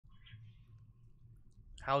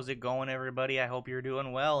How's it going, everybody? I hope you're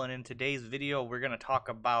doing well, and in today's video we're going to talk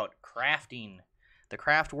about crafting, the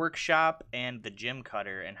craft workshop and the gem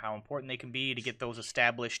cutter, and how important they can be to get those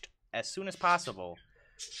established as soon as possible.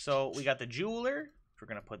 So we got the jeweler, which we're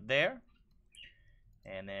going to put there,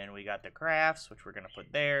 and then we got the crafts, which we're going to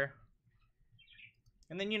put there,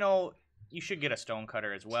 and then, you know, you should get a stone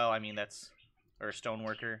cutter as well. I mean, or a stone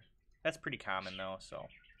worker. That's pretty common though, so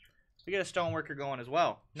we get a stone worker going as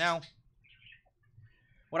well. Now,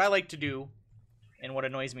 what I like to do, and what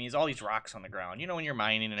annoys me, is all these rocks on the ground. You know, when you're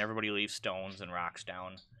mining and everybody leaves stones and rocks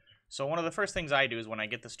down. So one of the first things I do is when I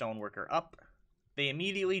get the stone worker up, they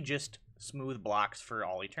immediately just smooth blocks for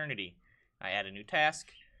all eternity. I add a new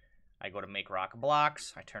task, I go to make rock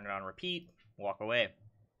blocks, I turn it on repeat, walk away.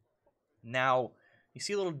 Now, you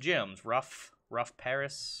see little gems, rough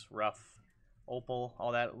Paris, rough opal,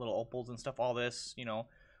 all that, little opals and stuff, all this, you know.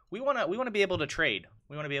 We want to be able to trade.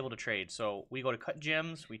 We want to be able to trade. So we go to cut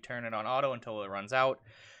gems. We turn it on auto until it runs out.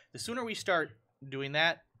 The sooner we start doing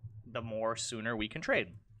that, the more sooner we can trade.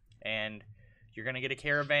 And you're going to get a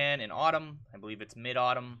caravan in autumn. I believe it's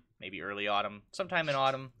mid-autumn, maybe early autumn, sometime in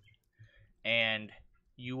autumn. And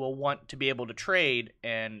you will want to be able to trade,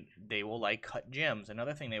 and they will like cut gems.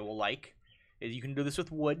 Another thing they will like is you can do this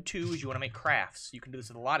with wood too, is you want to make crafts. You can do this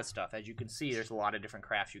with a lot of stuff. As you can see, there's a lot of different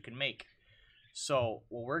crafts you can make. So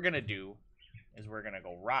what we're going to do is we're going to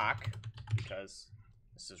go rock, because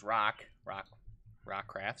this is rock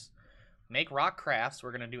crafts. Make rock crafts,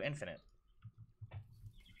 we're going to do infinite,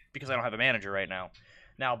 because I don't have a manager right now.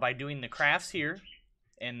 Now, by doing the crafts here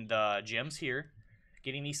and the gems here,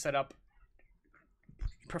 getting these set up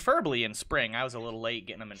preferably in spring. I was a little late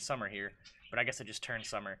getting them in summer here, but I guess it just turned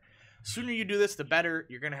summer. Sooner you do this, the better.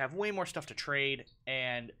 You're going to have way more stuff to trade,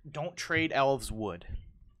 and don't trade elves wood.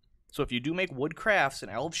 So if you do make wood crafts and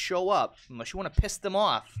elves show up, unless you want to piss them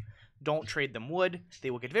off, don't trade them wood. They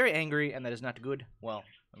will get very angry, and that is not good. Well,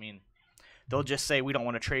 I mean, they'll just say, we don't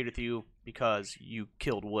want to trade with you because you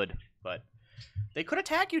killed wood. But they could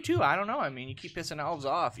attack you too. I don't know. I mean, you keep pissing elves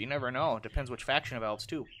off. You never know. It depends which faction of elves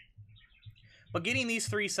too. But getting these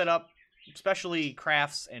three set up, especially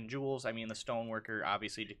crafts and jewels, I mean the stone worker,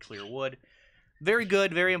 obviously, to clear wood. Very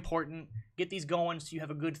good, very important. Get these going so you have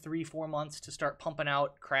a good 3-4 months to start pumping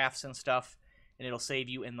out crafts and stuff, and it'll save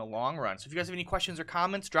you in the long run. So if you guys have any questions or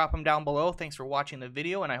comments, drop them down below. Thanks for watching the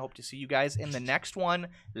video, and I hope to see you guys in the next one.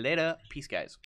 Later. Peace, guys.